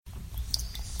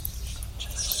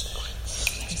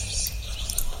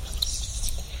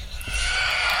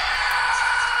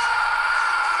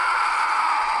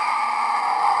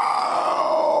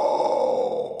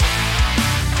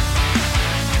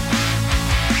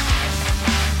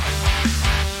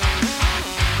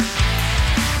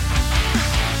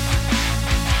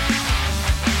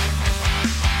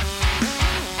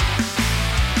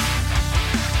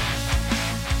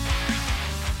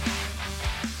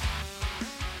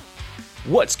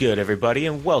What's good, everybody,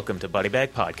 and welcome to Buddy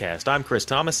Bag Podcast. I'm Chris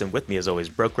Thomas, and with me, as always,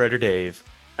 Broke Writer Dave.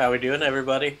 How we doing,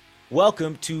 everybody?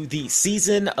 Welcome to the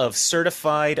season of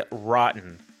Certified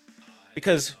Rotten.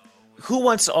 Because who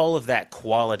wants all of that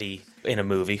quality in a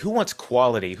movie? Who wants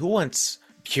quality? Who wants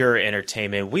pure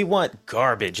entertainment? We want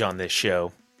garbage on this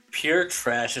show. Pure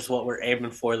trash is what we're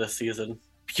aiming for this season.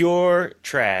 Pure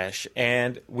trash,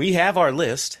 and we have our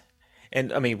list.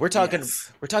 And I mean, we're talking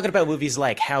about movies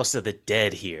like House of the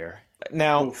Dead here.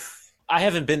 Now, Oof. I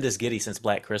haven't been this giddy since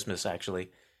Black Christmas, actually.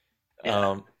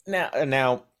 Yeah.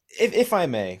 Now, if I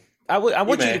may, I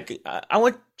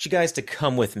want you guys to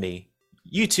come with me.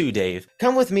 You too, Dave.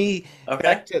 Come with me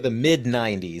back to the mid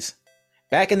 '90s,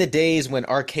 back in the days when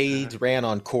arcades ran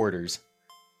on quarters.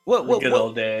 The good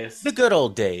old days. The good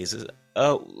old days.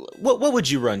 What would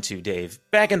you run to, Dave?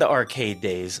 Back in the arcade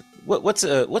days, what's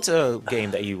a game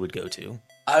that you would go to?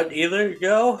 I'd either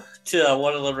go to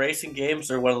one of the racing games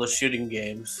or one of the shooting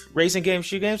games. Racing games,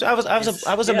 shoot games. I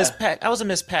was a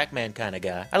Miss Pac-Man kind of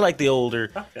guy. I like the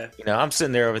older. Okay. I'm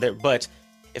sitting there over there. But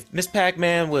if Miss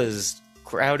Pac-Man was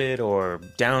crowded or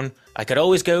down, I could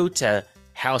always go to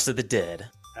House of the Dead.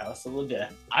 House of the Dead.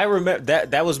 I remember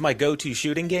that was my go-to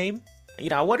shooting game.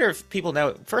 I wonder if people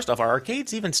now. First off, are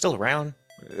arcades even still around?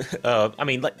 I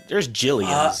mean, there's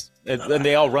Jillian's, and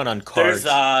they all run on cards.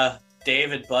 There's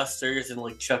Dave and Buster's and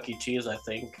like Chuck E. Cheese, I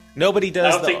think. Nobody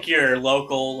does. I don't think your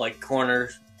local corner.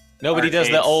 Nobody does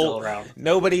the old. Around.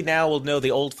 Nobody now will know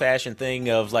the old-fashioned thing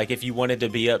of if you wanted to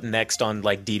be up next on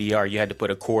DDR, you had to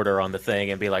put a quarter on the thing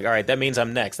and be like, all right, that means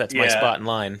I'm next. That's my spot in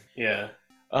line. Yeah.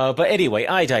 But anyway,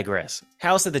 I digress.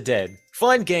 House of the Dead,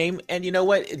 fun game, and you know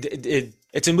what?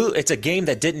 It's a game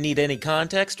that didn't need any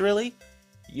context really.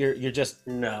 You're just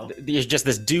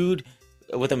this dude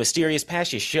with a mysterious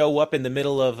past. You show up in the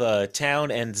middle of a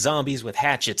town, and zombies with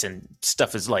hatchets and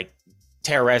stuff is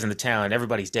terrorizing the town, and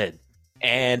everybody's dead.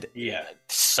 And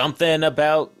something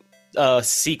about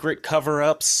secret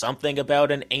cover-up, something about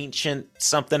an ancient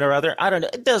something or other. I don't know.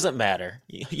 It doesn't matter.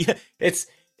 It's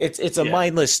a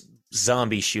mindless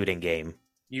zombie shooting game.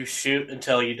 You shoot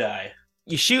until you die.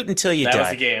 You shoot until you die. That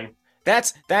was a game.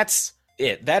 That's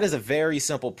it. That is a very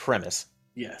simple premise.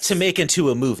 Yes. To make into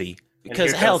a movie.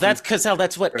 Because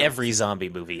that's what every zombie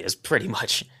movie is pretty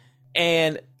much.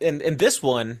 And this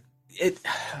one,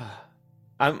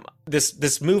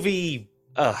 this movie.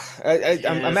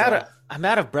 I'm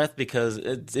out of breath because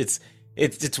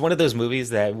it's one of those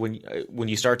movies that when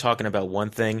you start talking about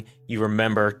one thing, you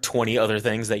remember 20 other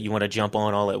things that you want to jump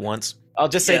on all at once. I'll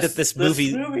just say that this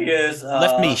movie is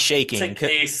left me shaking.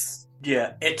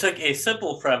 It took a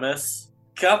simple premise,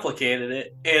 complicated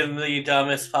it in the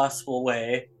dumbest possible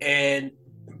way, and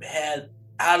had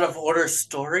out of order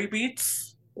story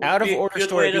beats. Out of order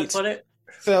story beats. To put it.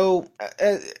 So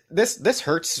this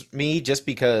hurts me just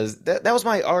because that was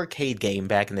my arcade game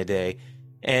back in the day,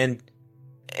 and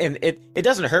it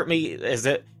doesn't hurt me as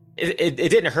it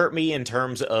didn't hurt me in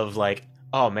terms of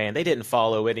oh man, they didn't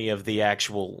follow any of the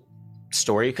actual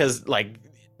story because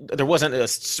there wasn't a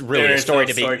story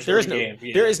to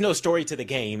be. There is no story to the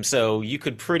game, so you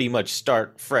could pretty much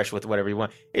start fresh with whatever you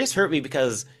want. It just hurt me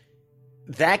because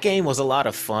that game was a lot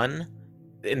of fun,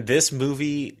 and this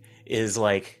movie is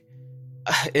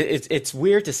it's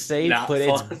weird to say, but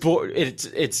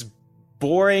it's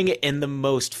boring in the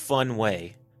most fun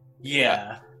way.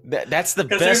 Yeah, that's the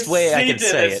best way I can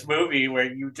say it. This movie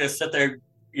where you just sit there,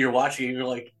 you're watching, and you're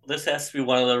like, this has to be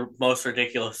one of the most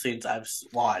ridiculous scenes I've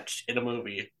watched in a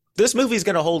movie. This movie's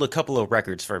going to hold a couple of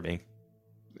records for me,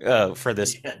 for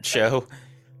this show,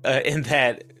 in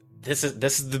that this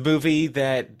is the movie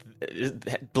that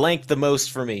blanked the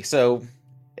most for me. So,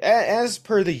 as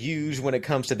per the usual when it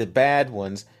comes to the bad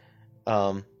ones,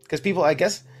 because people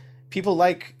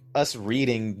like us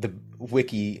reading the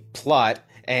wiki plot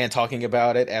and talking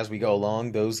about it as we go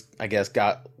along. Those, I guess,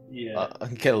 get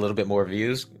a little bit more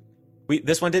views.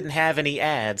 This one didn't have any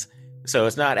ads, so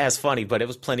it's not as funny, but it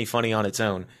was plenty funny on its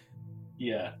own.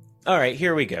 Yeah. All right,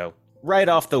 here we go. Right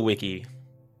off the wiki,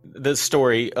 the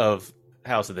story of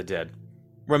House of the Dead.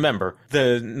 Remember,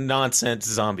 the nonsense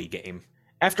zombie game.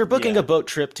 After booking a boat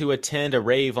trip to attend a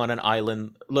rave on an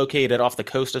island located off the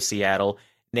coast of Seattle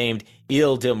named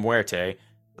Ile de Muerte,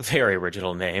 very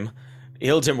original name,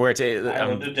 Ile de Muerte,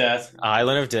 Island of Death.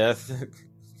 Island of Death.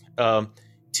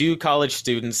 Two college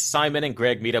students, Simon and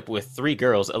Greg, meet up with three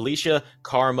girls, Alicia,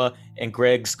 Karma, and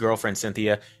Greg's girlfriend,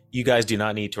 Cynthia. You guys do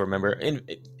not need to remember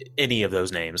any of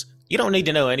those names. You don't need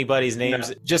to know anybody's names.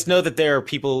 No. Just know that there are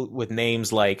people with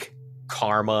names like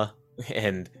Karma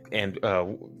and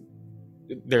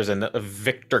there's a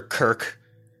Victor Kirk.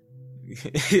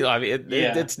 I mean,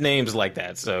 it's names like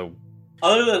that. So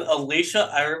Other than Alicia,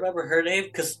 I remember her name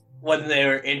because when they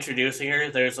were introducing her,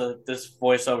 there's this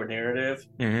voiceover narrative,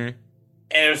 Mm-hmm.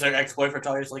 and it was her ex boyfriend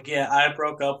talking. He's like, "Yeah, I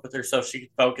broke up with her so she could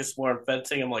focus more on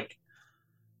fencing." I'm like,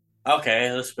 "Okay,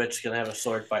 this bitch gonna have a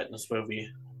sword fight in this movie."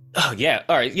 Oh yeah,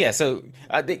 all right, yeah. So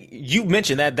you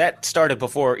mentioned that started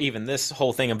before even this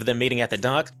whole thing of them meeting at the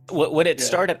dock. When it Yeah,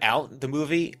 started out, the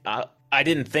movie, I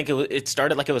didn't think it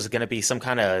started like it was going to be some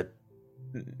kind of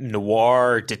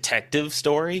noir detective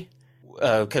story.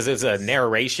 Because it's a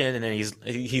narration, and then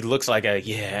he looks like a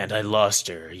yeah, and I lost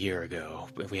her a year ago,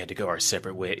 but we had to go our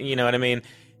separate way. You know what I mean?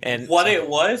 And what it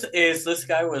was is this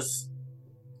guy was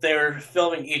they were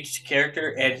filming each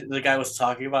character, and the guy was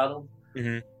talking about them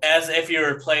Mhm. as if you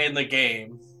were playing the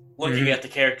game, looking Mhm. at the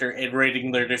character and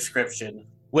reading their description.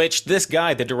 Which this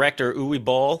guy, the director Uwe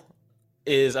Ball,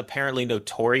 is apparently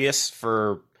notorious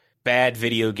for bad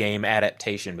video game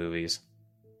adaptation movies.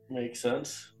 Makes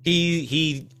sense.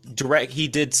 He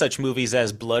did such movies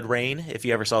as Blood Rain, if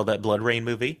you ever saw that Blood Rain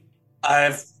movie.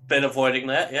 I've been avoiding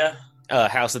that. Yeah,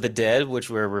 House of the Dead, which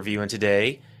we're reviewing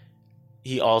today.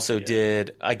 He also yeah.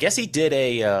 did, I guess he did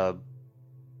a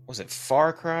was it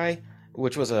Far Cry,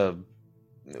 which was a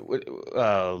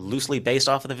loosely based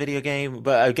off of the video game,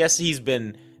 but I guess he's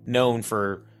been known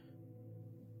for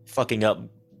fucking up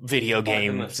video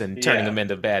games and turning them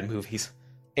into bad movies.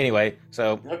 Anyway,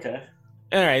 so Okay.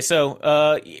 all right,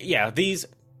 so yeah, these.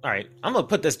 All right, I'm gonna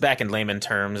put this back in layman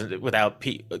terms.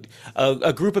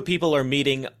 A group of people are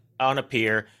meeting on a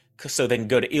pier so they can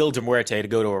go to Ile de Muerte to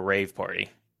go to a rave party.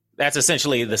 That's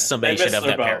essentially the summation of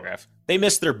that paragraph. They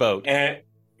missed their boat. And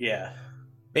yeah,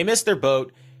 They missed their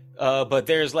boat, but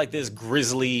there's like this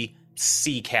grizzly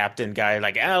sea captain guy,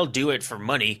 like, I'll do it for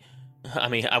money. I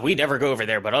mean, we never go over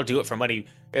there, but I'll do it for money.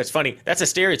 It's funny. That's a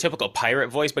stereotypical pirate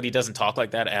voice, but he doesn't talk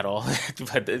like that at all.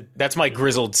 But that's my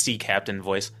grizzled sea captain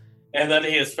voice. and then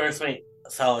his first mate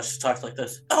Salish talks like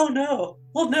this. Oh no,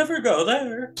 we'll never go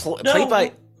there. No,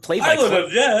 Played by Island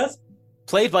of Death.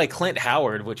 played by Clint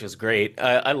Howard, which was great.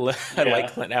 I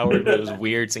like Clint Howard, but it was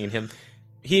weird seeing him.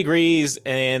 He agrees,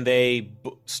 and they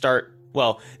start.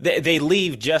 Well, they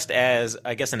leave just as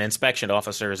I guess an inspection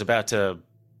officer is about to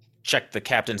check the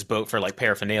captain's boat for like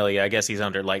paraphernalia. I guess he's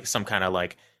under like some kind of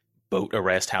like boat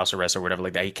arrest, house arrest, or whatever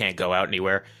like that. He can't go out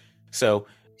anywhere. So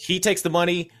he takes the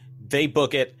money, they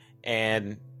book it,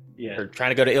 and they're trying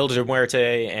to go to Ile de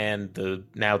Muerte, and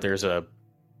now there's a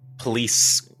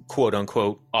police quote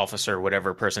unquote officer,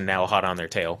 whatever person now hot on their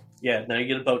tail. Yeah, now you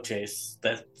get a boat chase.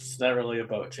 That's not really a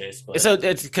boat chase, but So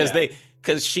it's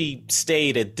because she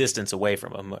stayed a distance away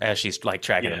from him as she's like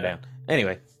tracking him down.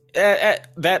 Anyway,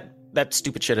 that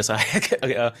stupid shit aside.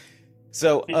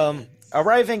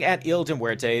 Arriving at Ile de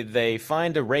Muerte, they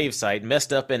find a rave site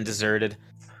messed up and deserted.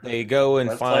 They go and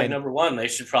red flag find number one. They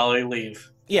should probably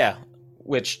leave. yeah,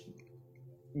 which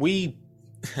we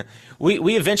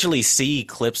we eventually see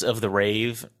clips of the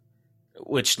rave,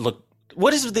 which look.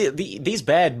 What is these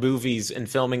bad movies and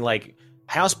filming like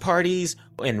house parties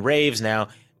and raves now?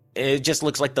 It just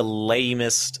looks like the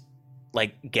lamest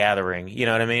like gathering. You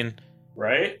know what I mean?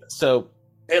 Right? So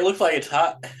It looks like it's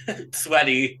hot,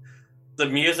 sweaty. The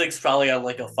music's probably on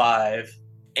like a 5.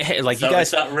 like so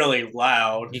it's not really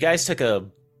loud. you guys took a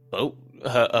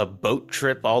boat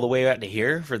trip all the way out to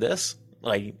here for this.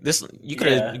 Like this, you could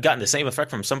have gotten the same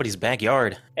effect from somebody's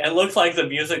backyard. And it looks like the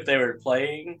music they were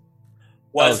playing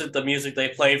wasn't the music they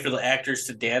played for the actors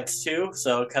to dance to,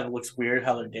 so it kind of looks weird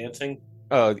how they're dancing.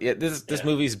 Oh, yeah, this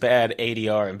movie's bad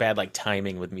ADR and bad like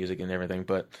timing with music and everything.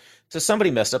 But so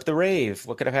somebody messed up the rave.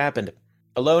 What could have happened?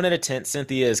 Alone in a tent,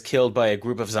 Cynthia is killed by a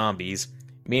group of zombies.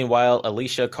 Meanwhile,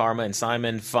 Alicia, Karma, and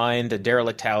Simon find a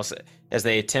derelict house as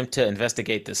they attempt to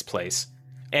investigate this place.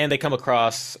 And they come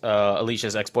across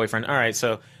Alicia's ex-boyfriend. All right,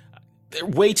 so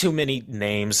way too many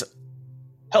names.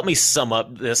 Help me sum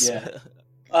up this.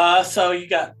 Yeah. So you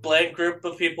got blank group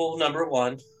of people number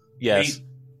 1. Yes.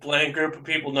 Blank group of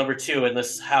people number 2 in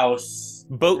this house.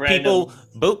 Boat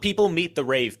people meet the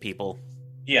rave people.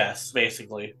 Yes,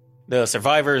 basically. The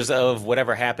survivors of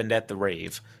whatever happened at the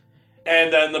rave.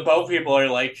 And then the boat people are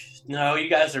like, no, you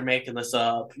guys are making this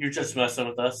up. You're just messing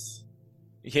with us.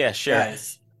 Yeah, sure.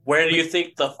 Guys, where do you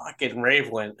think the fucking rave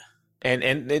went?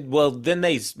 Well, then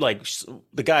they like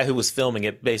the guy who was filming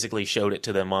it basically showed it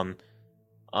to them on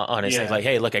his thing, like,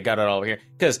 hey, look, I got it all over here.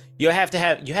 Because you have to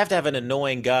have an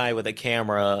annoying guy with a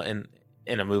camera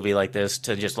in a movie like this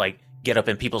to just like get up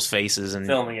in people's faces and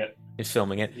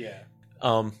filming it.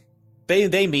 Yeah.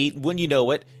 They meet. When you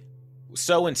know it,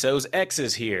 so and so's ex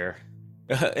is here,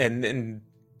 and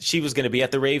she was going to be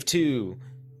at the rave too.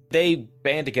 They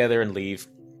band together and leave.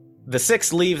 The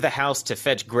 6 leave the house to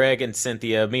fetch Greg and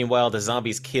Cynthia. Meanwhile, the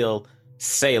zombies kill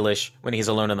Salish when he's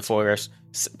alone in the forest.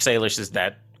 Salish is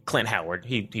that Clint Howard.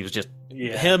 He was just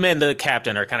him and the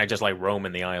captain are kind of just like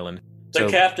roaming the island. The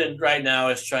captain right now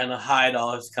is trying to hide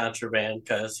all his contraband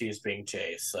because he's being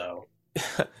chased. So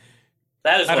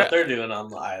that is what they're doing on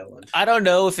the island. I don't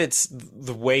know if it's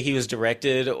the way he was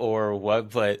directed or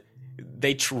what, but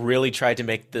they really tried to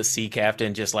make the sea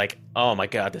captain just like, oh my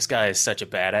god, this guy is such a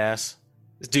badass.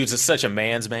 This dude's such a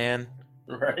man's man.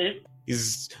 Right?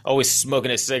 He's always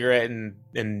smoking a cigarette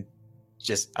and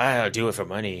just, I do it for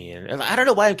money. And I don't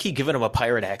know why I keep giving him a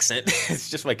pirate accent. It's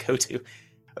just my go-to.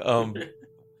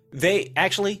 They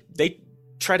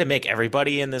try to make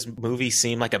everybody in this movie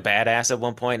seem like a badass at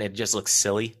one point. It just looks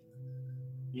silly.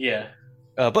 Yeah.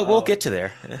 But we'll get to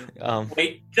there.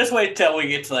 Just wait till we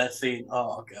get to that scene.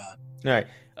 Oh, God. All right.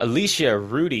 Alicia,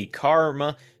 Rudy,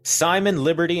 Karma, Simon,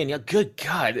 Liberty, and good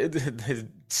God,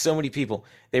 so many people.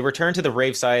 They return to the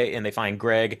rave site and they find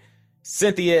Greg.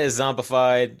 Cynthia is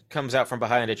zombified, comes out from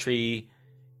behind a tree,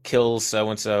 kills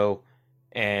so-and-so,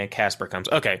 and Casper comes.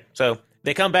 Okay, so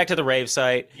they come back to the rave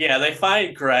site. Yeah, they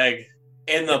find Greg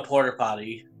in the porta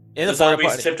potty. The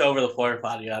zombies tipped over the porta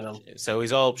potty on him. So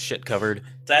he's all shit covered.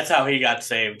 That's how he got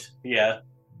saved. Yeah.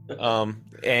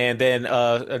 And then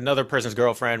another person's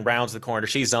girlfriend rounds the corner.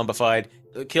 She's zombified,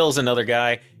 kills another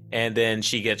guy, and then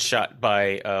she gets shot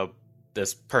by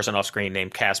this person off screen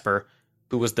named Casper,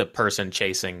 who was the person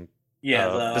chasing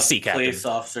the sea captain. Police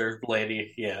officer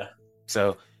lady. Yeah.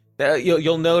 So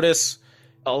you'll notice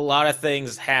a lot of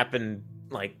things happen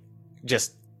like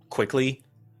just quickly.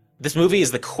 This movie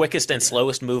is the quickest and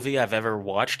slowest movie I've ever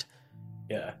watched.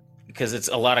 Yeah. Because it's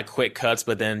a lot of quick cuts,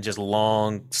 but then just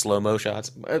long, slow-mo shots.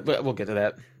 But we'll get to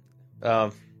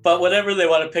that. But whenever they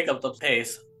want to pick up the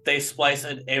pace, they splice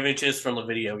in images from the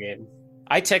video game.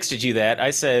 I texted you that.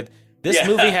 I said, this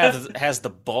movie has the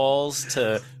balls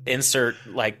to insert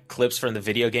like clips from the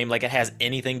video game like it has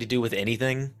anything to do with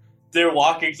anything. They're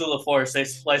walking through the forest. They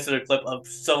splice in a clip of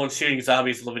someone shooting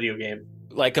zombies in the video game.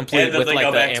 Like complete and then with they like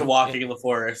go back to walking in the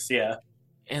forest. Yeah.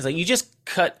 And it's like you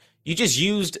just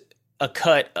used a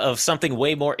cut of something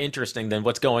way more interesting than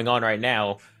what's going on right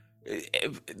now.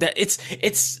 That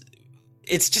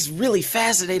it's just really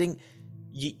fascinating.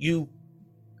 You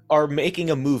are making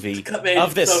a movie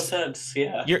of this. No sense.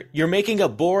 Yeah. You're making a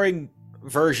boring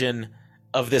version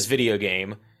of this video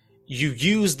game. You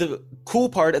use the cool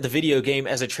part of the video game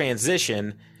as a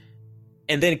transition,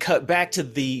 and then cut back to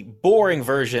the boring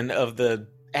version of the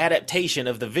adaptation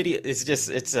of the video.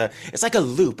 It's like a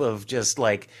loop of just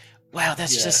like, wow,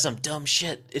 that's just some dumb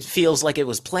shit. It feels like it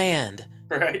was planned.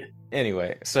 Right.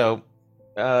 Anyway, so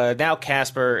now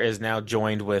Casper is now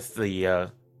joined with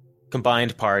the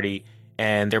combined party,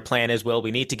 and their plan is, well,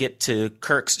 we need to get to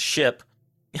Kirk's ship.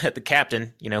 The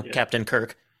captain, Captain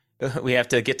Kirk. We have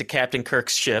to get to Captain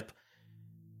Kirk's ship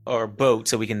or boat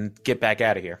so we can get back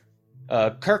out of here.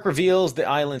 Kirk reveals the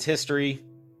island's history.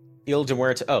 Oh,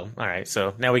 all right.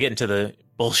 So now we get into the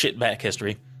bullshit back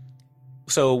history.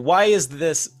 So why is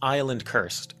this island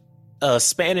cursed? A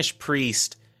Spanish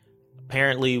priest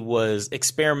apparently was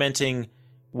experimenting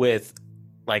with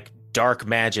like dark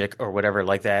magic or whatever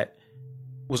like that.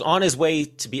 Was on his way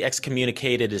to be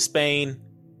excommunicated to Spain.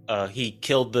 He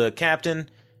killed the captain,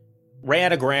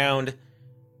 ran aground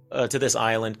to this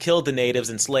island, killed the natives,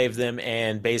 enslaved them,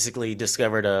 and basically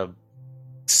discovered a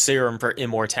serum for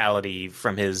immortality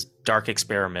from his dark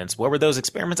experiments. What were those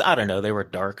experiments? I don't know. They were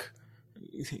dark.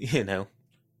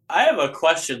 I have a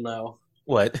question, though.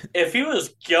 What? If he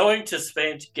was going to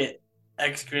Spain to get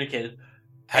excommunicated,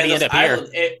 how do you end up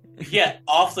here?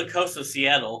 Off the coast of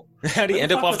Seattle. How do you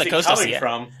end up off the coast of Seattle?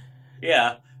 From?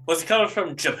 Yeah. Was he coming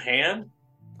from Japan?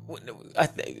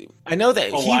 I know that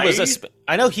Hawaii?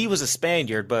 I know he was a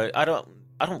Spaniard, but I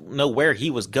don't know where he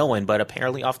was going, but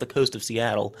apparently off the coast of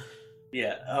Seattle.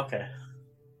 Yeah, okay.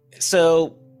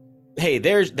 So, hey,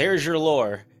 there's your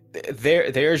lore.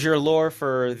 There's your lore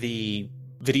for the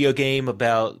video game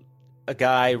about a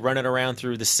guy running around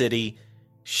through the city,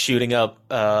 shooting up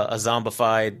a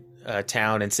zombified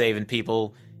town and saving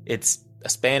people. It's a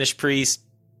Spanish priest,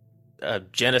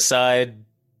 genocide,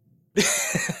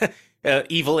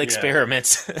 evil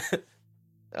experiments.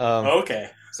 Okay.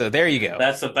 So there you go.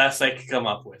 That's the best I could come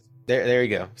up with. There you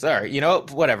go. Sorry.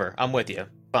 Whatever. I'm with you.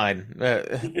 Fine. All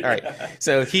right.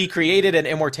 So he created an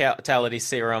immortality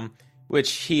serum,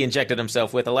 which he injected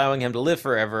himself with, allowing him to live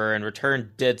forever and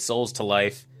return dead souls to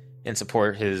life and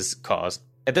support his cause.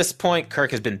 At this point,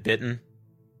 Kirk has been bitten,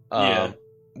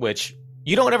 which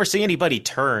you don't ever see anybody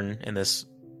turn in this.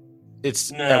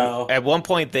 It's no. At one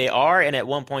point they are, and at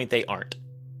one point they aren't.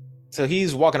 So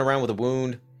he's walking around with a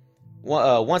wound.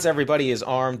 Once everybody is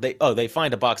armed, they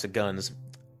find a box of guns.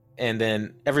 and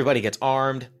then everybody gets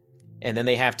armed, and then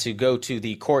they have to go to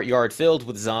the courtyard filled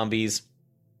with zombies.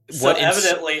 So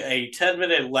evidently a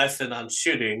 10-minute lesson on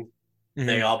shooting,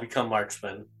 they Mhm. all become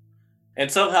marksmen.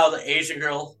 And somehow the Asian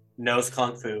girl knows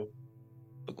Kung Fu.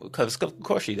 Because of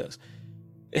course she does.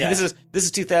 Yeah. This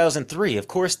is 2003. Of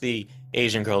course the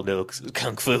Asian girl knows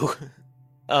kung fu.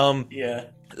 Yeah.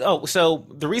 Oh, so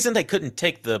the reason they couldn't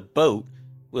take the boat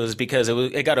was because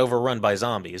it got overrun by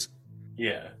zombies.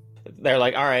 Yeah. They're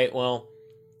like, all right, well,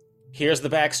 here's the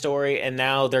backstory, and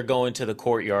now they're going to the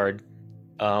courtyard.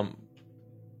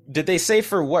 Did they say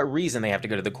for what reason they have to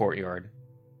go to the courtyard?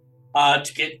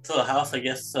 To get to the house, I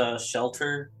guess,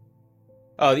 shelter.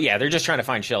 Oh, yeah, they're just trying to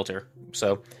find shelter.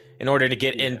 So, in order to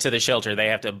get into the shelter, they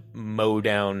have to mow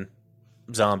down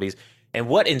zombies. And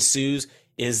what ensues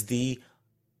is the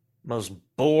most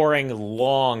boring,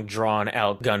 long,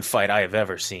 drawn-out gunfight I have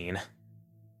ever seen.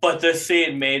 But this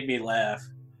scene made me laugh.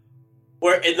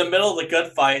 Where in the middle of the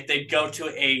gunfight, they go to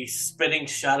a spinning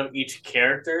shot of each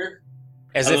character.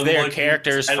 As if they're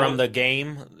characters from the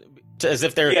game. As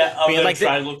if they're being like,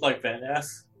 trying to look like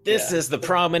badass. This is the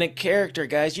prominent character,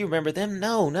 guys. You remember them?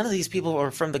 No, none of these people are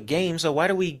from the game, so why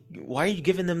are you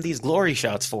giving them these glory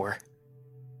shots for?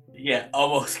 Yeah,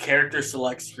 almost character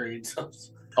select screens.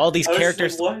 All these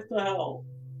characters. Like, what the hell?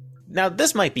 Now,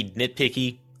 this might be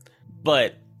nitpicky,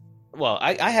 but, well,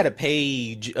 I had a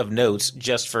page of notes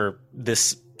just for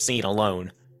this scene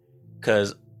alone.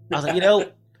 Because I was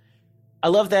like, I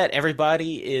love that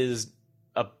everybody is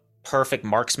a perfect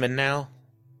marksman now.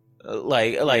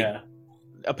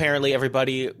 Apparently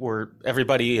everybody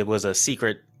was a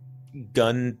secret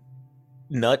gun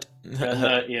nut.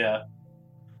 Yeah.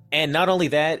 And not only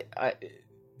that,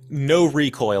 no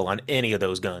recoil on any of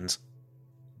those guns.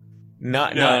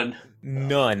 None.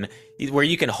 Where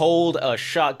you can hold a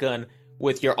shotgun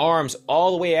with your arms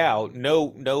all the way out, no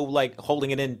like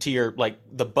holding it into your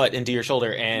the butt into your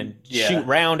shoulder and shoot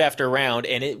round after round,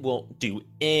 and it won't do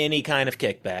any kind of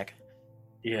kickback.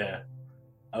 Yeah.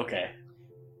 Okay.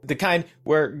 The kind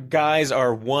where guys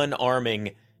are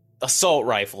one-arming assault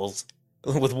rifles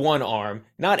with one arm,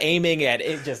 not aiming at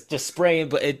it, just spraying,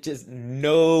 but it just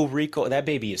no recoil. That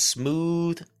baby is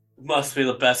smooth. Must be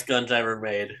the best guns ever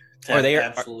made. Or they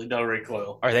absolutely no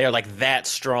recoil. Or they are like that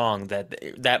strong, that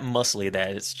muscly,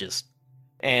 that it's just.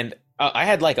 And I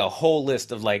had like a whole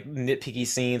list of like nitpicky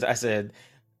scenes. I said,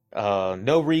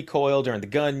 no recoil during the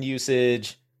gun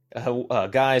usage.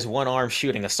 Guys, one arm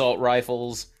shooting assault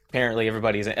rifles. Apparently,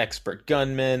 everybody's an expert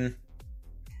gunman.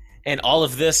 And all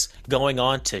of this going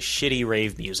on to shitty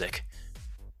rave music.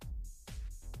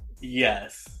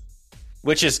 Yes.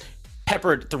 Which is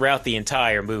peppered throughout the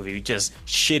entire movie, just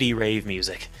shitty rave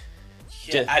music.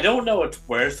 Yeah, I don't know what's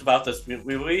worse about this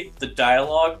movie, the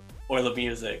dialogue or the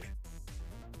music.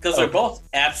 Because they're both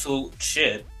absolute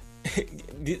shit.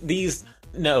 These,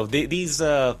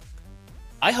 I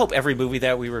hope every movie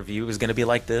that we review is going to be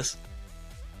like this.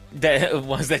 That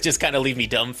ones that just kind of leave me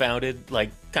dumbfounded,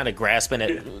 like kind of grasping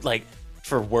at like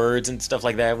for words and stuff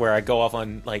like that, where I go off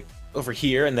on like over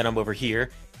here and then I'm over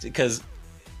here, because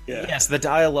yes, the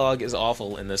dialogue is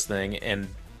awful in this thing, and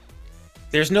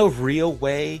there's no real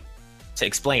way to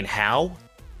explain how.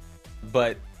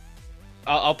 But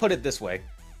I'll put it this way: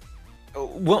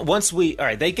 once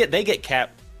they get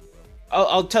capped.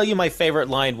 I'll tell you my favorite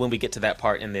line when we get to that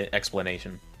part in the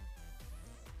explanation.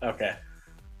 Okay.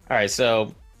 All right,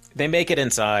 so. They make it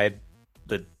inside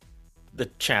the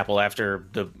chapel after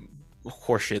the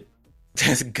horseshit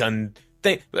gun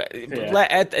thing.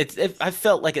 Yeah. I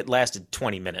felt like it lasted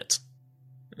 20 minutes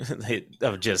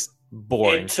of just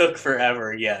boring. It took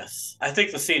forever, yes. I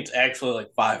think the scene's actually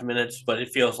like 5 minutes, but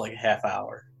it feels like a half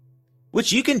hour.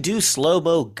 Which you can do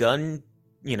slow-mo gun,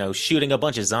 shooting a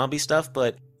bunch of zombie stuff,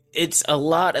 but it's a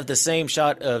lot of the same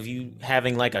shot of you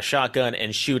having like a shotgun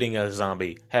and shooting a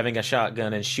zombie, having a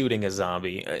shotgun and shooting a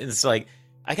zombie. It's like,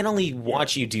 I can only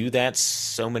watch you do that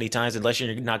so many times unless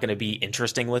you're not going to be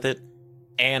interesting with it.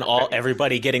 And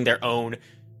everybody getting their own,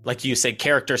 like you said,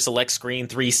 character select screen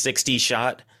 360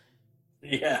 shot.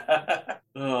 Yeah.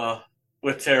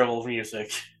 With terrible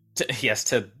music.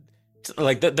 To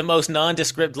like the most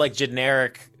nondescript, like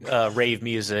generic rave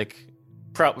music.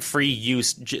 Free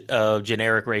use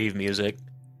generic rave music.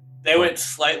 They went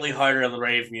slightly harder on the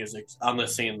rave music on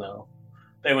this scene, though.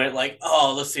 They went like,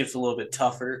 "Oh, this seems a little bit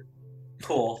tougher."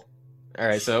 Cool. All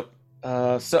right, so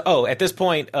at this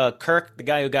point, Kirk, the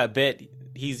guy who got bit,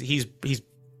 he's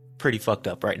pretty fucked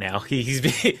up right now.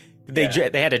 They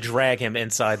had to drag him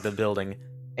inside the building,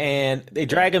 and they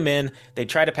drag him in. They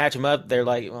try to patch him up. They're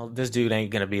like, "Well, this dude ain't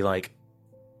gonna be like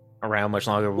around much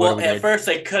longer. What are Well, we at gonna? first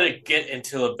they couldn't get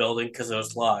into the building because it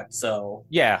was locked. So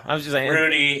Yeah, I was just saying.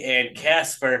 Rudy and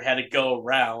Casper had to go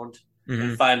around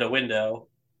and Hmm. find a window.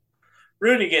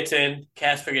 Rudy gets in,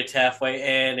 Casper gets halfway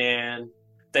in, and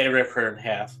they rip her in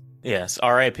half. Yes,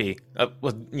 R.I.P. Well,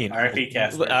 R.I.P.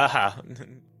 Casper.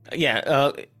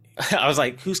 Yeah. I was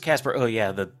like, who's Casper? Oh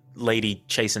yeah, the lady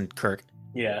chasing Kirk.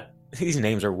 Yeah. These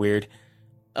names are weird.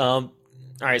 All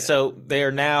right, so they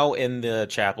are now in the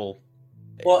chapel.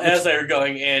 Well, Which, as they're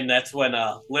going in, that's when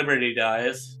Liberty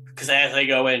dies. Because as they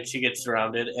go in, she gets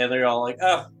surrounded, and they're all like,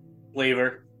 "Oh, leave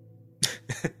her."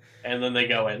 And then they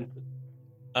go in.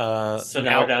 So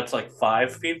now we're down to like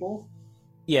 5 people.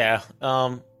 Yeah.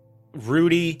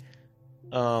 Rudy.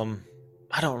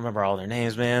 I don't remember all their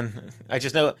names, man. I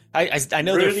just know I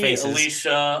know Rudy, their faces.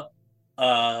 Alicia,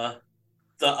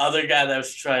 the other guy that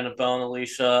was trying to bone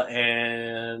Alicia,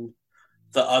 and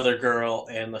the other girl,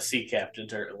 and the sea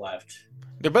captain are left.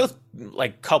 They're both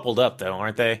like coupled up though,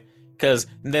 aren't they? Because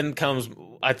then comes,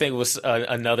 I think it was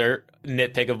another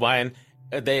nitpick of mine.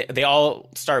 They all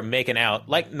start making out,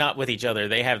 like not with each other.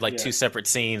 They have like 2 separate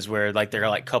scenes where like they're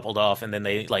like coupled off, and then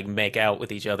they like make out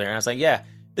with each other. And I was like, yeah,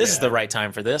 this is the right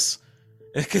time for this.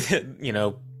 Life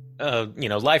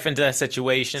and death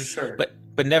situation. Sure. But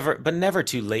never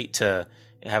too late to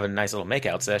have a nice little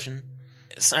makeout session.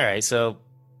 All right, so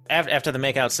after the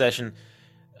makeout session,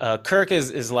 Kirk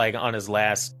is like on his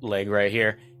last leg right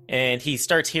here, and he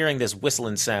starts hearing this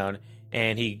whistling sound,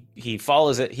 and he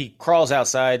follows it. He crawls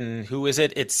outside, and who is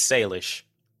it? It's Salish,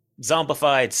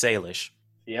 zombified Salish.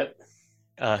 Yep.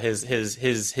 His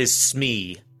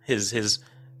SME, his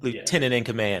lieutenant in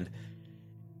command,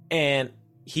 and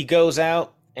he goes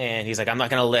out. And he's like, I'm not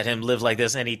going to let him live like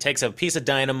this. And he takes a piece of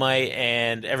dynamite,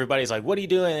 and everybody's like, what are you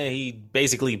doing? And he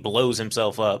basically blows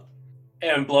himself up.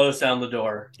 And blows down the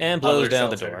door. And blows down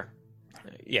the door.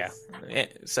 Yeah.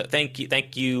 So thank you,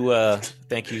 Captain Kirk.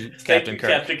 Captain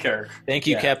Kirk. Thank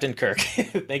you, Captain Kirk.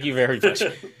 Thank you very much.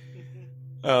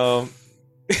 I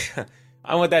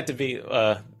want that to be,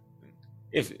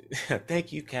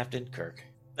 thank you, Captain Kirk.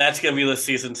 That's going to be the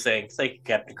season saying, thank you,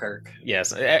 Captain Kirk.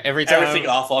 Yes. Every time. Everything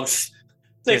awful. I'm just...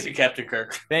 Thank you, Captain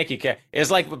Kirk. Thank you, Cap.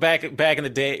 It's like back in the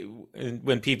day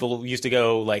when people used to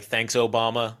go like, "Thanks,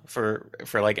 Obama," for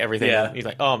like everything. Yeah. He's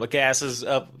like, "Oh, my gas is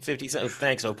up 50 cents.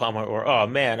 Thanks, Obama." Or, "Oh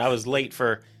man, I was late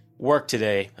for work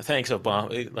today. Thanks,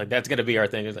 Obama." Like that's gonna be our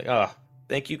thing. It's like, "Oh,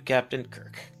 thank you, Captain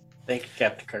Kirk." Thank you,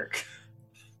 Captain Kirk.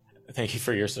 Thank you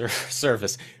for your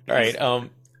service. All right. All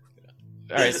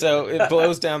right. So it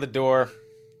blows down the door.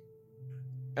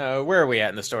 Where are we at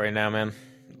in the story now, man?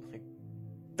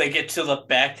 They get to the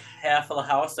back half of the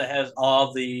house that has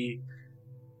all the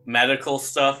medical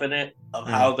stuff in it of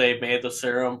how they made the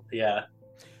serum. Yeah.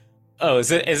 Oh, is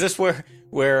this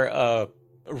where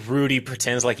Rudy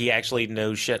pretends like he actually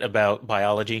knows shit about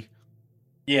biology?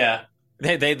 Yeah.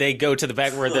 They go to the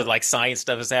back where the like science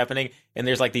stuff is happening, and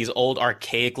there's like these old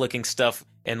archaic looking stuff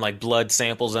and like blood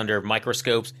samples under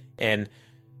microscopes, and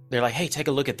they're like, "Hey, take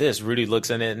a look at this." Rudy looks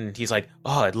in it, and he's like,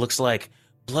 "Oh, it looks like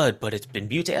blood, but it's been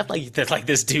mutated." Like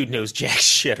this dude knows jack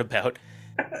shit about.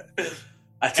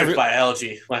 I took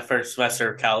biology my first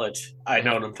semester of college. I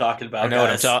know what I'm talking about.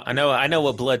 I know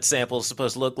what blood samples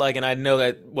supposed to look like, and I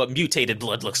know what mutated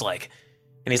blood looks like.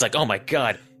 And he's like, "Oh my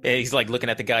god!" And he's like looking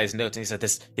at the guy's notes, and he said,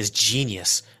 "This is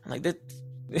genius." I'm like, "That."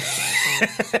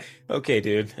 Okay,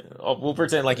 dude. We'll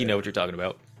pretend like you know what you're talking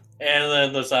about. And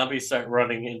then the zombies start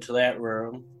running into that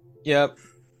room. Yep.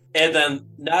 And then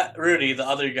not Rudy, the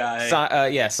other guy.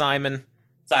 Simon.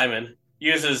 Simon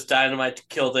uses dynamite to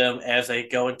kill them as they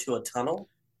go into a tunnel.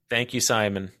 Thank you,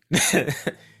 Simon.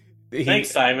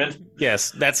 Thanks, Simon. Yes,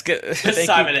 that's good.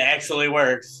 Simon actually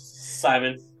works.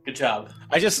 Simon, good job.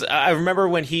 I remember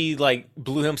when he like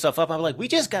blew himself up. I'm like, we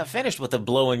just got finished with the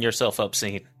blowing yourself up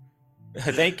scene.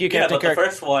 Thank you, Captain Kirk. The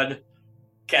first one,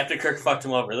 Captain Kirk fucked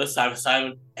him over. This time,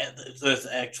 Simon this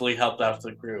actually helped out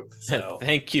the group. So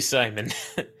thank you, Simon.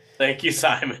 Thank you,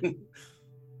 Simon.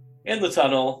 In the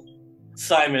tunnel,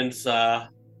 Simon's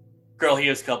girl he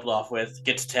was coupled off with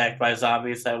gets attacked by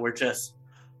zombies that were just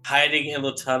hiding in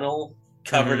the tunnel,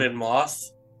 covered in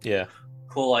moss. Yeah.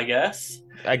 Cool, I guess.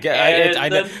 I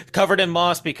know, covered in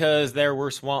moss because there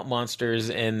were swamp monsters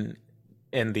in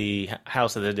the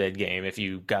House of the Dead game if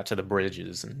you got to the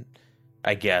bridges, and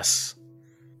I guess.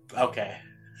 Okay,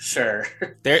 sure.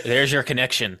 There's your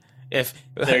connection.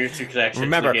 There's your connection.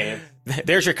 Remember, to the game.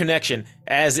 There's your connection,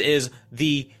 as is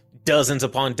the dozens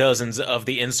upon dozens of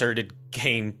the inserted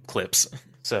game clips.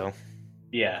 So,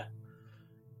 yeah.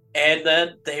 And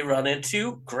then they run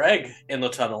into Greg in the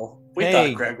tunnel. We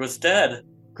thought Greg was dead.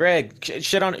 Greg,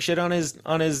 shit on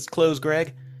his clothes,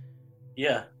 Greg.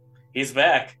 Yeah, he's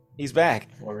back. He's back.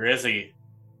 Where is he?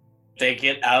 They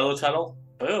get out of the tunnel.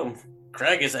 Boom.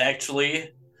 Greg is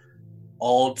actually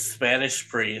old Spanish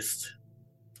priest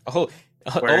Oh,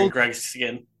 wearing old, Greg's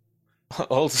skin.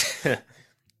 old. So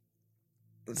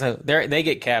they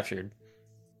get captured.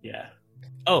 Yeah.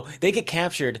 Oh, they get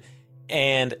captured,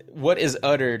 and what is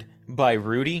uttered by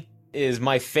Rudy is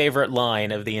my favorite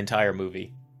line of the entire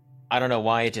movie. I don't know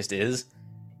why, it just is.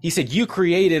 He said, "You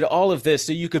created all of this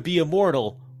so you could be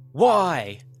immortal.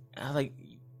 Why?" I'm like,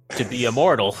 to be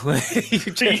immortal.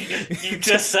 You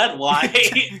just said why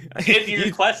in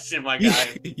your question, my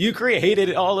guy. You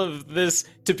created all of this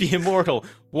to be immortal.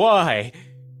 Why?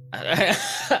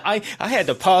 I had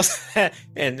to pause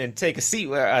and take a seat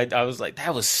where I was like,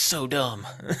 that was so dumb.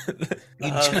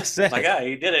 He just said my guy,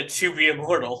 he did it to be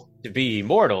immortal. to be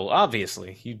immortal,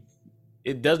 obviously.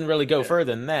 It doesn't really go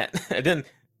further than that. I didn't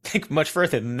think much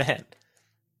further than that.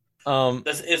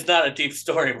 This is not a deep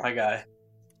story, my guy.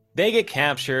 They get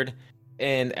captured,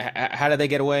 and how did they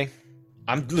get away?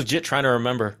 I'm legit trying to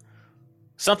remember.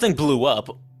 Something blew up,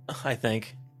 I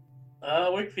think.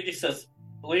 Wikipedia says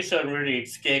Alicia and Rudy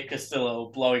escape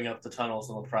Castillo, blowing up the tunnels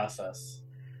in the process.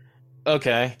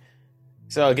 Okay.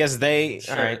 So I guess they...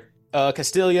 Sure. All right.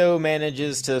 Castillo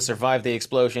manages to survive the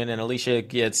explosion, and Alicia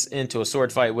gets into a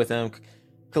sword fight with him.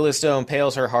 Callisto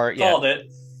impales her heart. Yeah. Called it.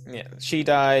 Yeah. She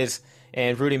dies,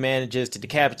 and Rudy manages to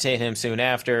decapitate him soon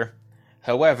after.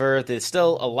 However, the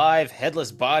still alive,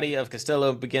 headless body of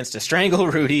Castillo begins to strangle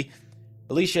Rudy.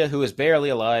 Alicia, who is barely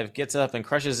alive, gets up and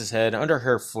crushes his head under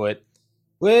her foot,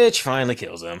 which finally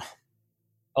kills him.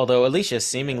 Although Alicia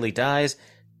seemingly dies,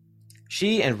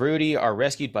 she and Rudy are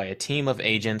rescued by a team of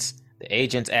agents. The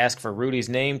agents ask for Rudy's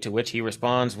name, to which he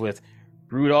responds with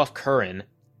Rudolph Curran,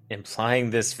 implying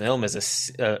this film is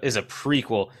a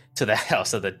prequel to the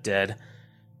House of the Dead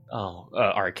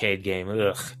arcade game.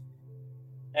 Ugh.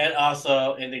 And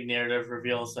also, ending narrative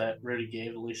reveals that Rudy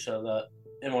gave Alicia the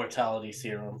immortality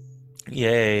serum.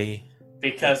 Yay.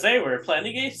 Because they were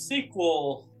planning a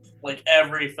sequel, like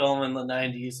every film in the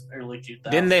 90s, early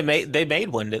 2000s. Didn't they made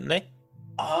one, didn't they?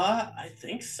 I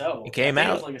think so. It came I think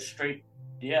out? It was like a straight,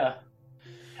 yeah.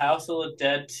 House of the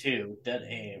Dead 2, Dead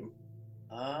Aim.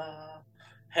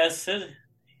 Has Sid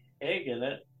Haig in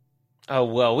it. Oh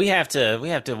well, we have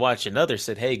to watch another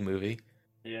Sid Haig movie.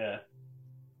 Yeah.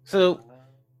 So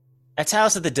that's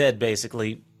House of the Dead,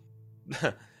 basically.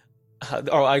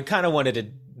 Or I kind of wanted to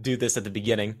do this at the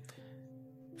beginning.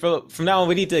 From now on,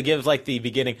 we need to give like the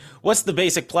beginning. What's the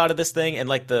basic plot of this thing? And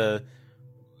like the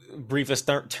briefest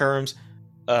terms,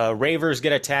 ravers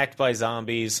get attacked by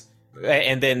zombies,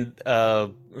 and then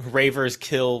ravers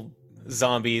kill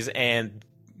zombies and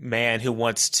man who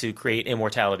wants to create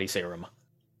immortality serum.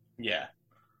 Yeah.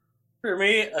 For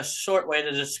me, a short way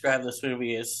to describe this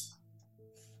movie is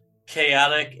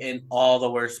chaotic in all the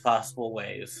worst possible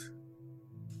ways.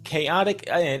 Chaotic,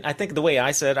 and I think the way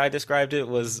I described it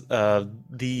was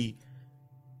the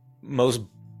most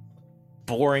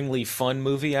boringly fun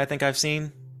movie I think I've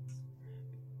seen.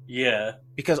 Yeah.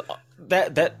 Because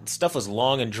that stuff was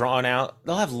long and drawn out.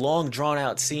 They'll have long drawn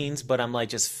out scenes, but I'm like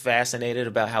just fascinated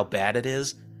about how bad it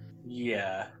is.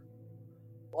 Yeah.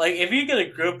 Like, if you get a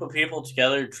group of people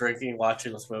together drinking,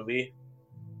 watching this movie,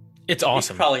 it's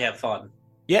awesome. You could probably have fun.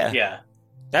 Yeah. Yeah.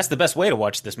 That's the best way to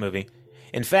watch this movie.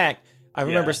 In fact, I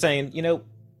remember saying,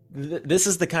 this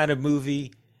is the kind of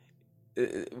movie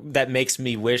that makes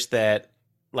me wish that,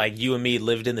 like, you and me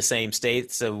lived in the same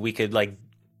state so we could, like,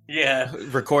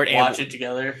 record and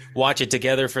watch it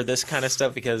together for this kind of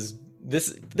stuff, because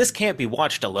this can't be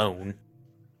watched alone.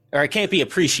 Or it can't be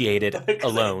appreciated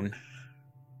alone.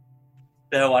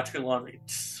 They're watching alone.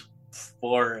 It's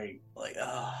boring. Like,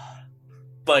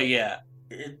 But yeah,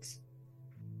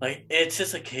 it's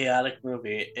just a chaotic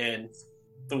movie in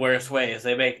the worst ways.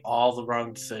 They make all the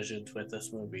wrong decisions with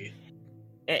this movie.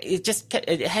 It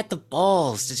had the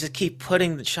balls to just keep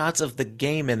putting the shots of the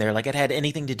game in there like it had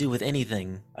anything to do with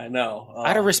anything. I know.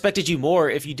 I'd have respected you more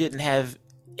if you didn't have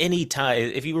any time,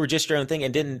 if you were just your own thing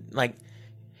and didn't, like,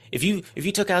 if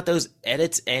you took out those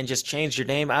edits and just changed your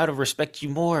name, I would have respected you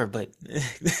more, but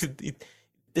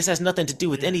this has nothing to do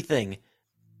with anything.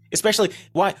 Especially,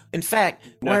 why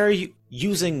are you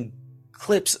using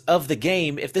clips of the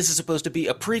game if this is supposed to be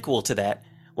a prequel to that?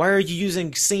 Why are you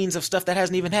using scenes of stuff that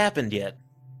hasn't even happened yet?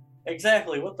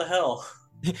 Exactly, what the hell?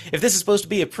 If this is supposed to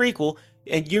be a prequel,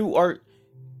 and you are...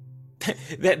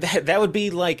 that would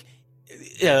be like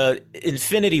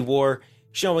Infinity War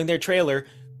showing their trailer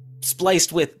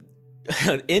spliced with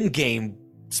in-game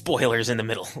spoilers in the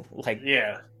middle. Like,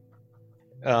 yeah.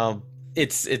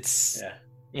 It's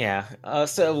yeah.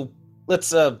 So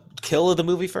let's kill the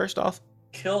movie first off.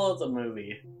 Kill of the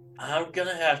movie. I'm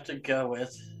gonna have to go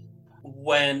with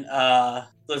when the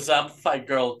zombified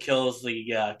girl kills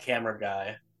the camera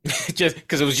guy. Just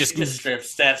because it was She just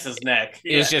stabs his neck.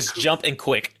 it was Yeah, just jump and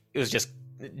quick. It was just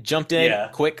jumped in, yeah,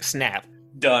 quick, snap,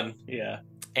 done. Yeah,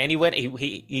 and he went.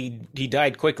 He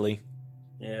died quickly.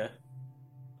 yeah.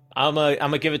 I'm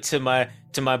gonna give it to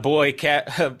my boy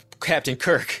Captain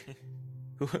Kirk,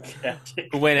 who,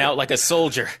 who went out like a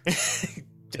soldier.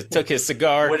 Just took his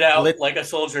cigar, Went out like a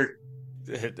soldier.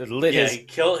 lit Yeah, his, he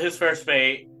killed his first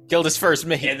mate killed his first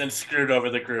mate. and then screwed over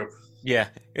the group. Yeah,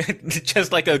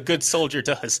 just like a good soldier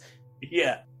does.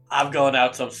 Yeah, I'm going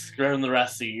out, so I'm screwing the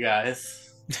rest of you guys.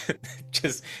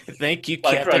 Just thank you,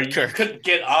 Like, bro, Captain you Kirk. couldn't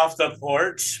get off the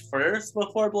porch first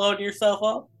before blowing yourself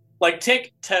up? Like,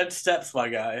 take 10 steps, my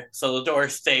guy, so the door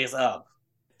stays up.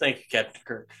 Thank you, Captain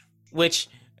Kirk. Which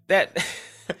that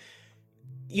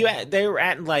they were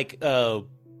acting like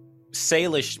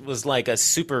Salish was like a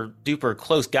super duper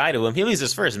close guy to him. He was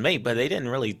his first mate, but they didn't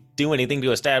really do anything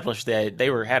to establish that they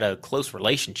had a close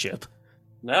relationship.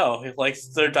 No, like,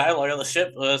 their dialogue on the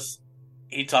ship was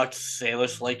he talked to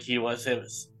Salish like he was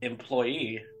his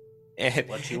employee, And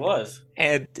which he was.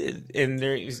 and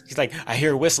he's like, I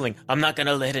hear whistling. I'm not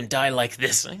gonna let him die like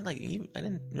this. I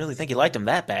didn't really think you liked him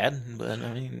that bad, but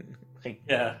I mean, like,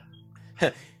 Yeah.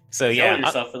 so Kill yeah,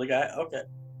 yourself for the guy? Okay.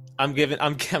 I'm giving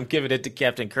it to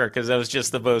Captain Kirk because that was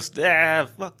just the most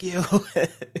fuck you.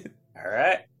 All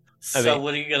right. So, mean-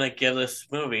 what are you going to give this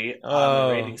movie on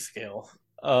the rating scale?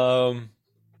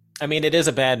 I mean, it is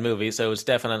a bad movie, so it's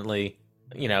definitely,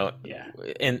 Yeah.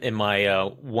 in my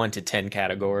 1 to 10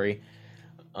 category.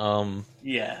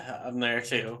 Yeah, I'm there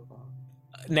too.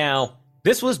 Now,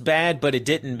 this was bad, but it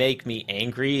didn't make me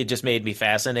angry. It just made me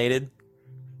fascinated.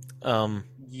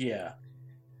 Yeah.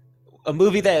 A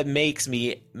movie that makes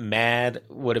me mad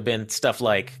would have been stuff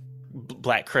like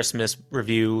Black Christmas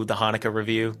review, the Hanukkah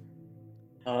review,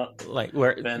 like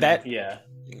where Yeah.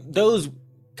 those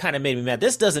kind of made me mad.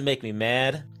 This doesn't make me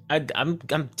mad. I'm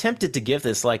tempted to give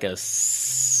this like a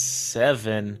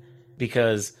 7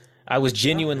 because I was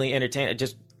genuinely entertained.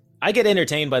 I get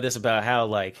entertained by this about how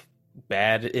like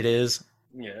bad it is.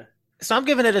 Yeah. So I'm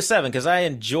giving it a 7 because I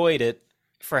enjoyed it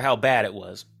for how bad it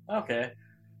was. Okay.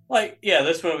 Like, yeah,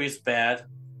 this movie's bad,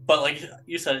 but like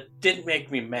you said, it didn't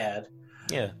make me mad.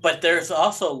 Yeah. But there's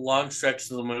also long stretches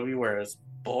of the movie where I was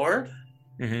bored.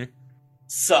 Mm-hmm.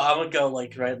 So I'm gonna go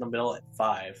like right in the middle at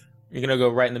 5. You're gonna go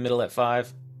right in the middle at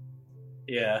 5.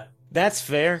 Yeah. That's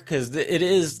fair because it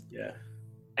is Yeah.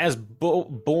 as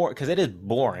boring because it is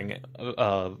boring.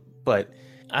 But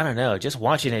I don't know. Just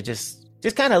watching it just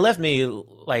kind of left me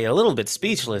like a little bit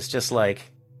speechless. Just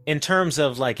like in terms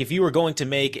of like if you were going to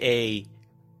make a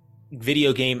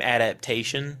video game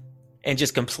adaptation and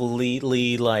just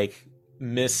completely like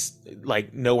miss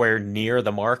like nowhere near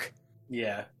the mark.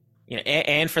 Yeah.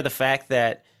 And for the fact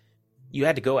that you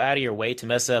had to go out of your way to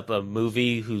mess up a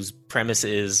movie whose premise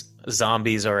is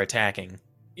zombies are attacking.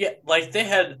 Yeah, like they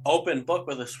had open book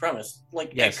with this premise,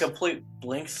 like Yes. a complete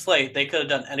blank slate. They could have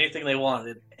done anything they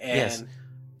wanted, and Yes.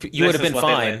 You would have been what they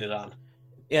fine. landed on.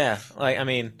 Yeah, like I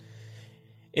mean,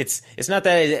 it's not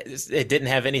that it didn't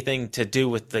have anything to do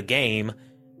with the game,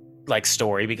 like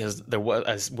story, because there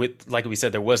was like we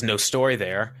said there was no story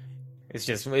there. It's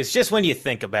just when you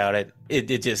think about it, it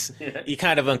just you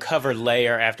kind of uncover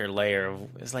layer after layer of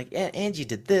it's like yeah, and you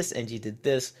did this and you did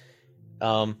this,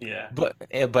 Yeah.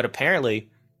 but apparently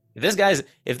if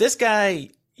this guy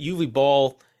Uwe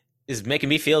Ball is making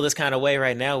me feel this kind of way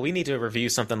right now, we need to review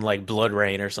something like Blood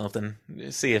Rain or something.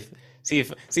 See if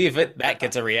that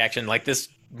gets a reaction like this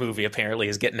movie apparently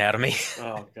is getting out of me.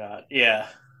 Oh God. Yeah.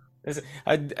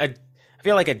 I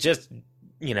feel like I just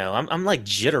I'm like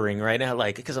jittering right now,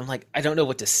 like because I'm like I don't know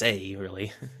what to say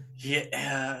really.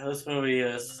 Yeah. This movie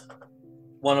is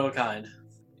one of a kind.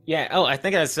 Yeah. Oh, I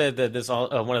think I said that this all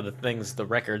one of the things the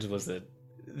records was that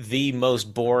the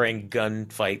most boring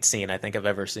gunfight scene I think I've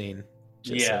ever seen.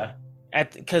 Yeah.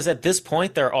 Because at this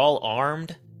point they're all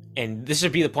armed, and this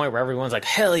should be the point where everyone's like,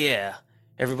 "Hell yeah!"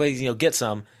 Everybody's get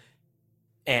some,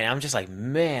 and I'm just like,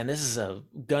 "Man, this is a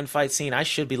gunfight scene. I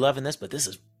should be loving this, but this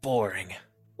is boring."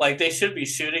 Like they should be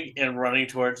shooting and running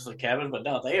towards the cabin, but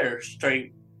no, they are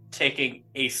straight taking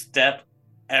a step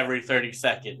every 30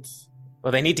 seconds.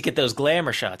 Well, they need to get those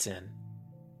glamour shots in of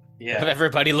Yeah.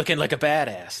 everybody looking like a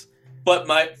badass. But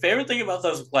my favorite thing about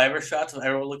those glamour shots of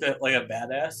everyone looking like a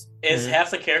badass is Mhm.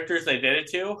 half the characters they did it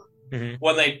to, Mhm.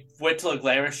 when they went to the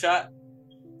glamour shot,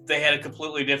 they had a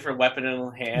completely different weapon in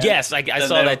their hand. Yes, I than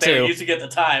saw that they were too. using at the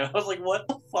time. I was like, what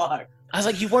the fuck? I was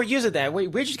like, you weren't using that.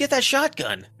 Where'd you get that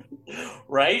shotgun?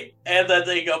 Right? And then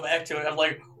they go back to it. I'm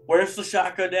like, where's the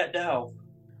shotgun at now?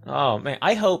 Oh man,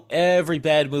 I hope every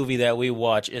bad movie that we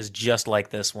watch is just like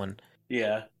this one.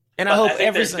 Yeah. And I But hope I think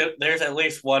every there's at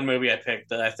least one movie I picked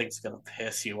that I think is going to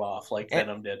piss you off, like and,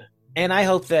 Venom did. and I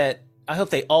hope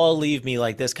they all leave me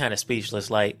like this, kind of speechless,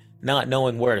 like not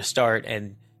knowing where to start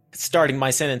and starting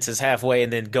my sentences halfway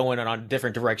and then going in a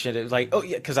different direction. It's like, oh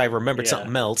yeah, because I remembered Yeah.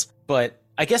 something else. But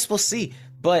I guess we'll see.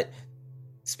 But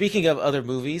speaking of other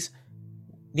movies,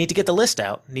 need to get the list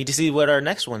out. Need to see what our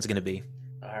next one's going to be.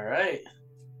 All right.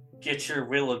 Get your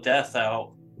Wheel of Death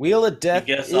out. Wheel of Death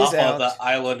Get us is off out. on the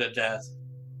Island of Death.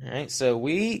 All right, so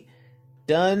we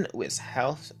done with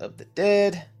House of the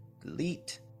Dead.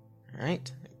 Delete. All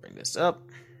right, let me bring this up.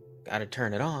 Got to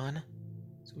turn it on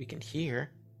so we can hear.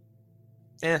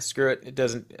 Screw it. It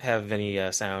doesn't have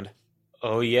any sound.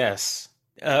 Oh yes,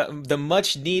 the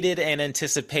much needed and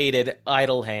anticipated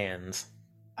Idle Hands.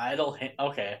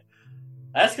 Okay.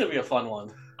 That's going to be a fun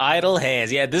one. Idle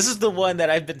Hands. Yeah, this is the one that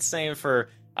I've been saying for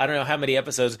I don't know how many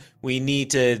episodes. We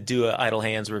need to do an Idle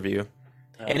Hands review.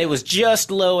 And it was just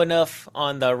low enough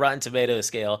on the Rotten Tomatoes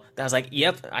scale that I was like,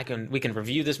 "Yep, we can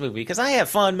review this movie," because I have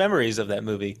fond memories of that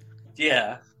movie.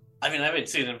 Yeah. I mean, I haven't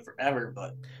seen it forever,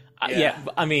 but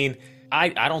I mean, I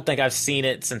don't think I've seen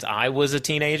it since I was a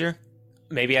teenager.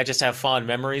 Maybe I just have fond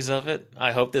memories of it.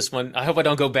 I hope I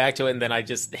don't go back to it and then I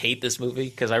just hate this movie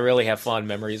because I really have fond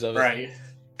memories of it. Right.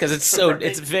 Because it's so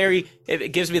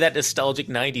it gives me that nostalgic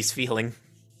 '90s feeling.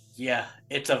 Yeah,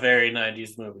 it's a very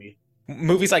 90s movie.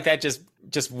 Movies like that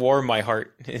just warm my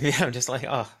heart. I'm just like,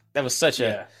 oh, that was such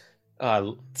a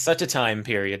time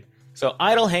period. So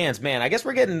Idle Hands, man. I guess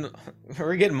we're getting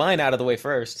mine out of the way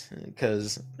first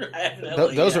because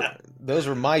those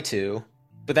were my two.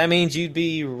 But that means you'd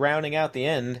be rounding out the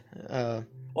end.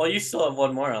 Well, you still have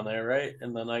one more on there, right?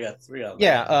 And then I got 3 on there.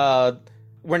 Yeah.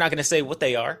 We're not going to say what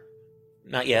they are,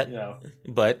 not yet. No.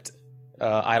 But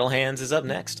Idle Hands is up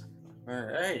next. All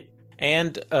right.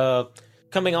 And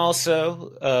coming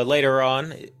also later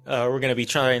on, we're going to be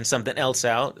trying something else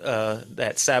out.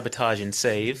 That Sabotage and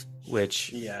Save,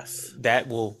 which I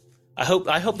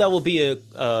hope that will be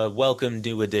a welcome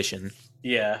new addition.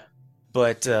 Yeah.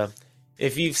 But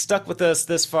if you've stuck with us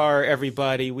this far,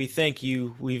 everybody, we thank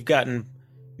you. We've gotten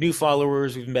new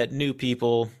followers. We've met new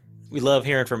people. We love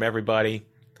hearing from everybody.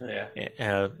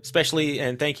 Yeah. Especially,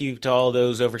 and thank you to all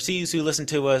those overseas who listen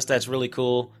to us. That's really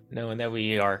cool, knowing that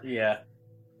we are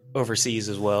overseas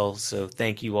as well. So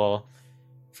thank you all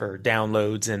for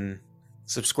downloads and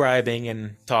subscribing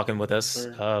and talking with us.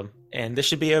 And this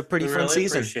should be a pretty fun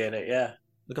season. Appreciate it. Yeah.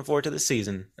 Looking forward to the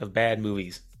season of bad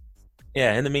movies.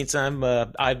 Yeah. In the meantime,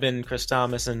 I've been Chris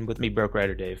Thomas, and with me, Broke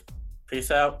Rider Dave. Peace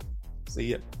out.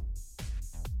 See ya.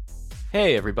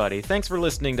 Hey everybody! Thanks for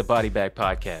listening to Body Bag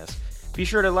Podcast. Be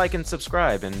sure to like and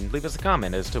subscribe and leave us a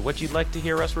comment as to what you'd like to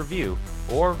hear us review,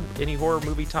 or any horror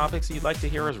movie topics you'd like to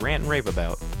hear us rant and rave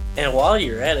about. And while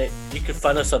you're at it, you can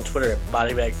find us on Twitter at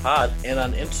BodyBagPod and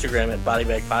on Instagram at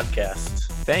BodyBagPodcast.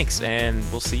 Thanks, and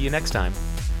we'll see you next time.